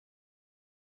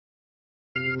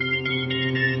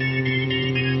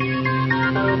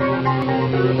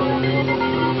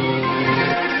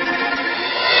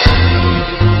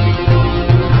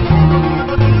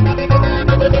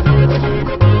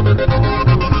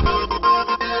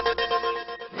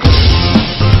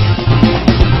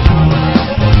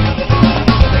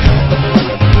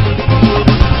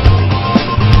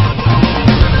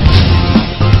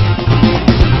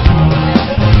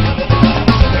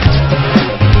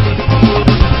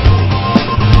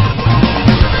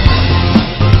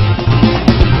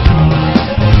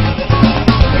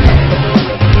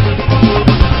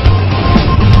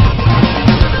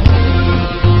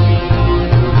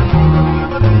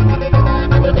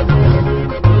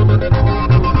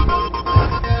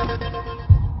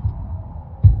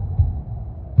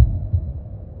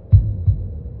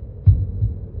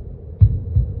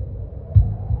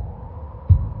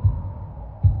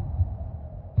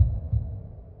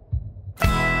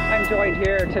I'm joined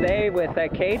here today with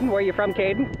Kayden. Where are you from,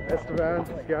 Kayden? Estevan,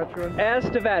 Saskatchewan.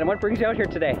 Estevan. What brings you out here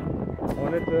today? I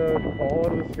wanted to fall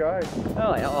out of the sky.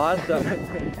 Oh, yeah, awesome.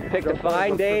 Picked a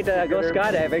fine day to go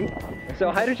skydiving. So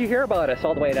how did you hear about us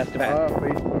all the way in Estevan?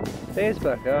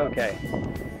 Facebook. Facebook, okay.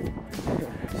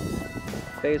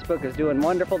 Facebook is doing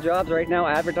wonderful jobs right now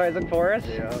advertising for us.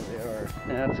 Yeah, they are.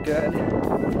 That's good.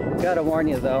 Gotta warn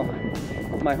you though,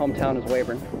 my hometown is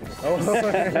Weyburn. Oh,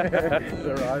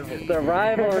 the rivalry. The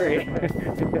rivalry.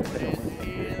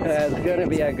 That's gonna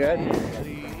be a good.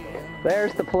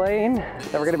 There's the plane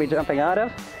that we're gonna be jumping out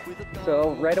of.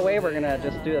 So right away we're gonna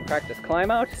just do the practice climb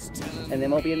out and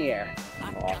then we'll be in the air.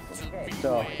 Awesome.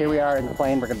 So here we are in the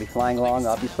plane. We're gonna be flying along,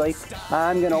 obviously.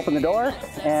 I'm gonna open the door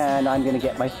and I'm gonna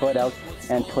get my foot out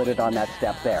and put it on that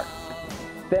step there.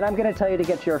 Then I'm gonna tell you to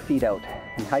get your feet out.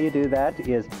 And how you do that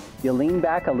is you lean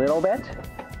back a little bit,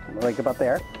 like about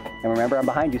there. And remember, I'm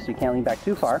behind you, so you can't lean back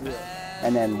too far.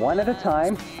 And then one at a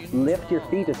time, lift your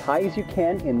feet as high as you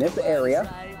can in this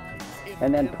area,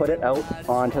 and then put it out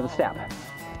onto the step.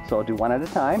 So do one at a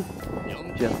time,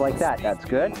 just like that. That's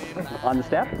good, on the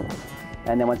step.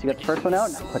 And then once you get the first one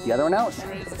out, put the other one out.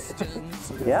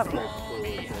 Yep.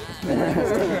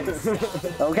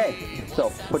 Okay,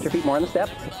 so put your feet more on the step.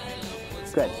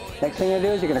 Good. Next thing you're gonna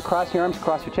do is you're gonna cross your arms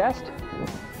across your chest,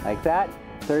 like that.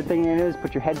 Third thing you're gonna do is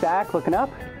put your head back, looking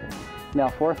up. Now,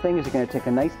 fourth thing is you're gonna take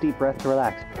a nice deep breath to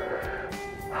relax.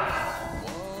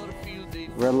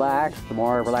 Relax. The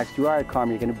more relaxed you are, the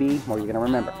calmer you're gonna be, the more you're gonna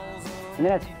remember. And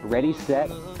then it's ready, set,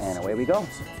 and away we go.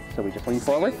 So we just lean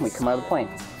forward and we come out of the plane.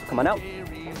 So come on out.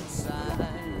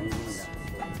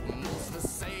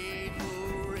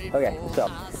 Okay,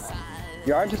 so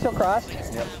your arms are still crossed.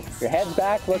 Yep. Your head's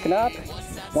back, looking up.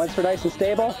 Once we're nice and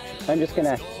stable, I'm just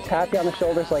gonna tap you on the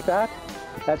shoulders like that.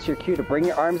 That's your cue to bring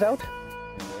your arms out.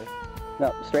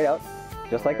 No, straight out,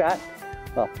 just like that.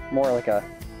 Well, more like that.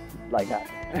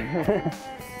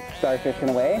 Starfishing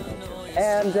away.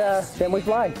 And then we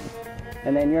fly.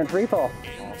 And then you're in free fall.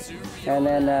 And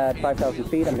then at 5,000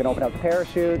 feet, I'm gonna open up the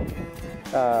parachute.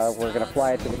 We're gonna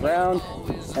fly it to the ground,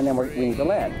 and then we need to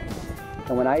land.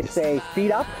 And when I say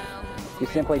feet up, you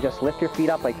simply just lift your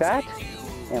feet up like that,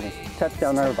 and we touch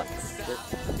down on our butt.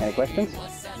 Any questions?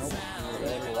 Nope.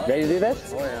 Ready to do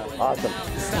this? Oh yeah. Awesome.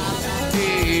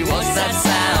 Hey, what's that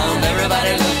sound?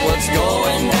 Everybody look what's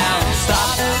going down.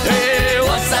 Stop. Hey,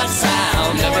 what's that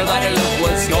sound? Everybody look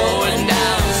what's going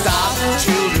down. Stop.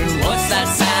 Children, what's that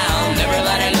sound?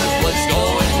 Everybody look what's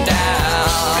going down.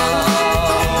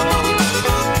 Everybody look what's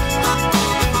going down.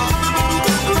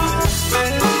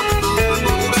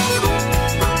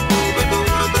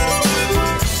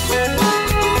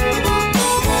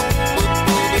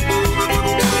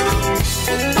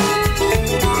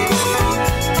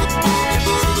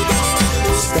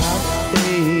 Stop.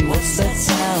 Hey, what's that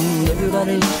sound?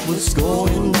 Everybody look what's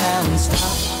going down.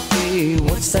 Stop.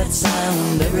 What's that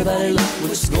sound? Everybody look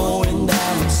what's going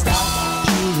down. Stop.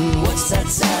 Hey, what's that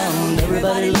sound?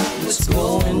 Everybody look what's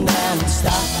going down.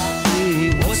 Stop.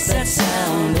 Hey, what's that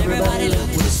sound? Everybody look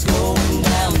what's going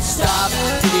down. Stop.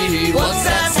 Hey, what's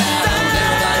that sound?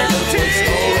 Everybody look what's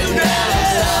going down.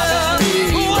 Stop. Hey,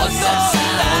 what's that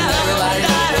sound? Everybody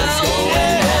look what's going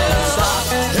down.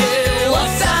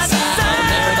 What's that sound?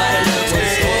 Everybody look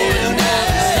what's going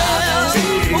down.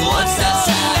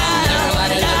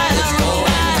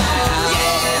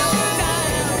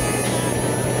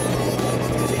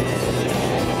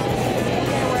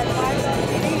 Okay, we're at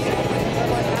 5,000 feet.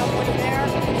 We're halfway there.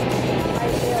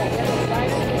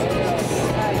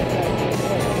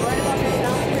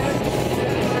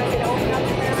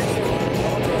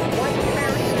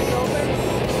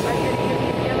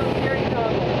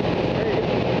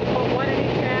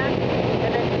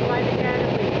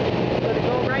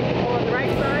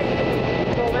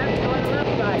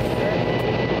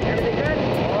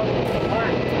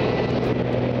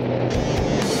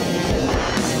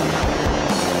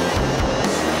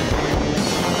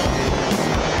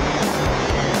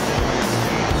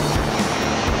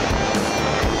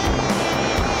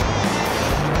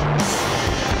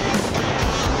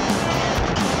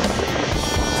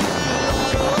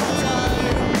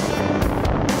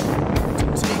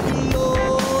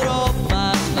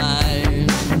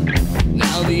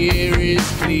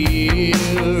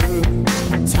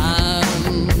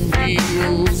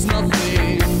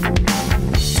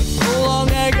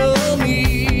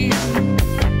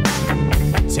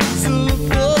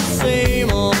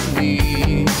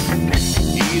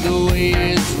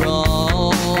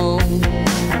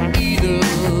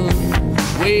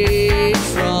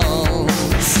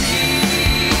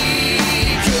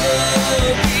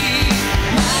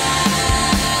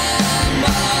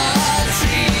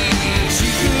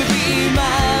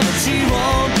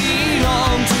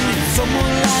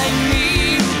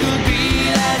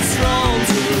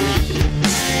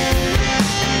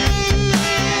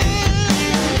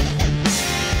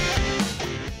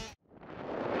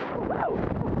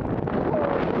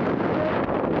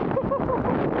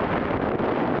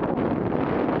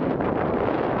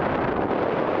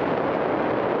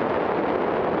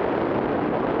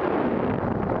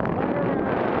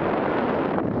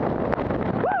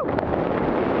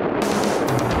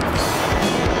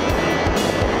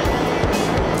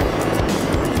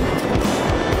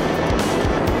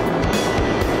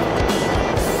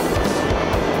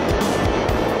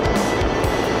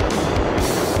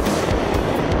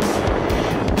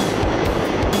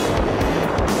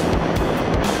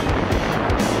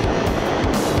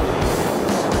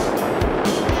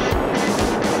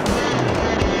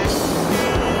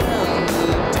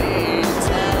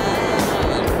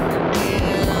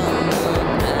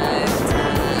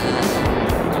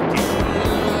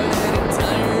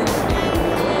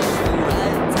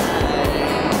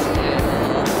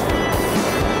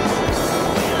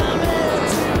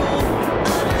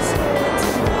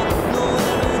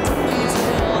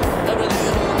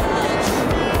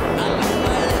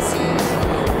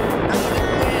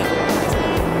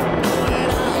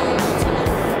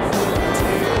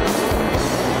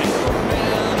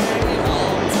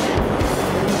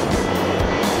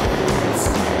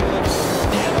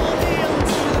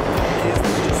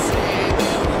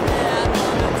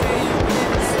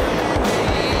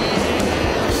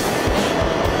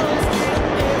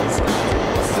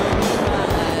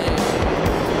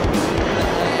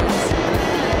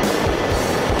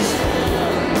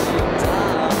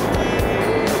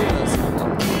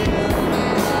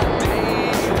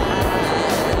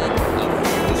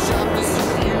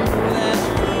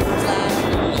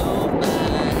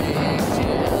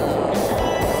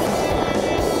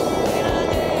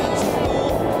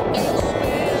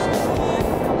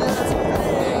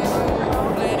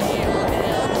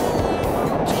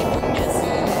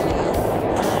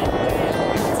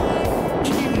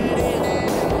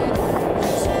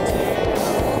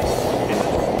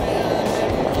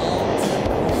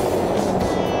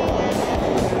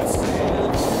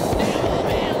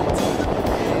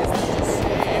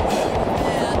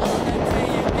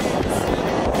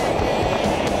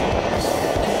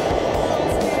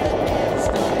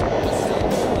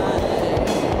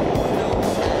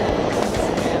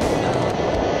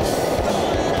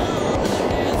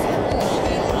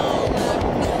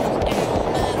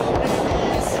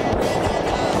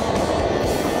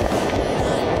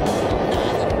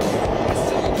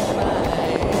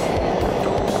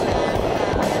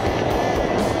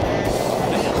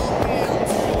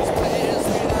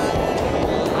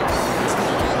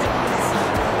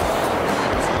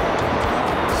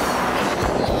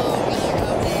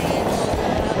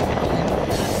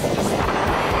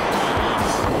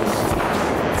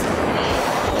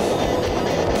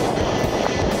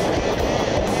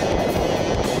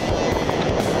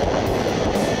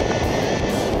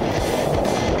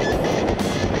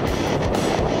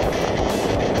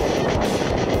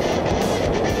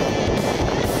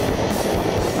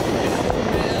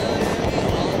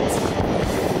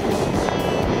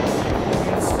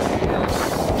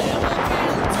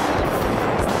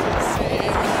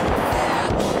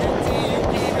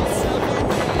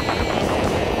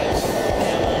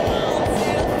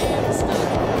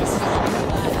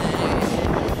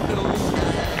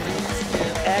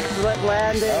 Excellent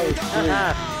landing.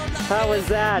 How was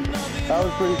that? That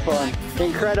was pretty fun.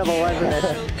 Incredible, wasn't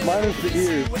it? Minus the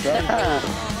ears.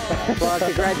 Well,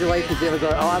 congratulations. It was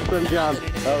an awesome jump.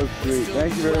 That was sweet.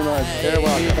 Thank you very much. You're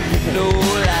welcome. No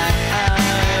lie,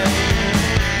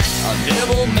 I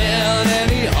never meant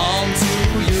any harm to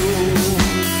you.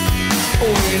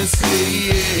 When it's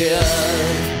clear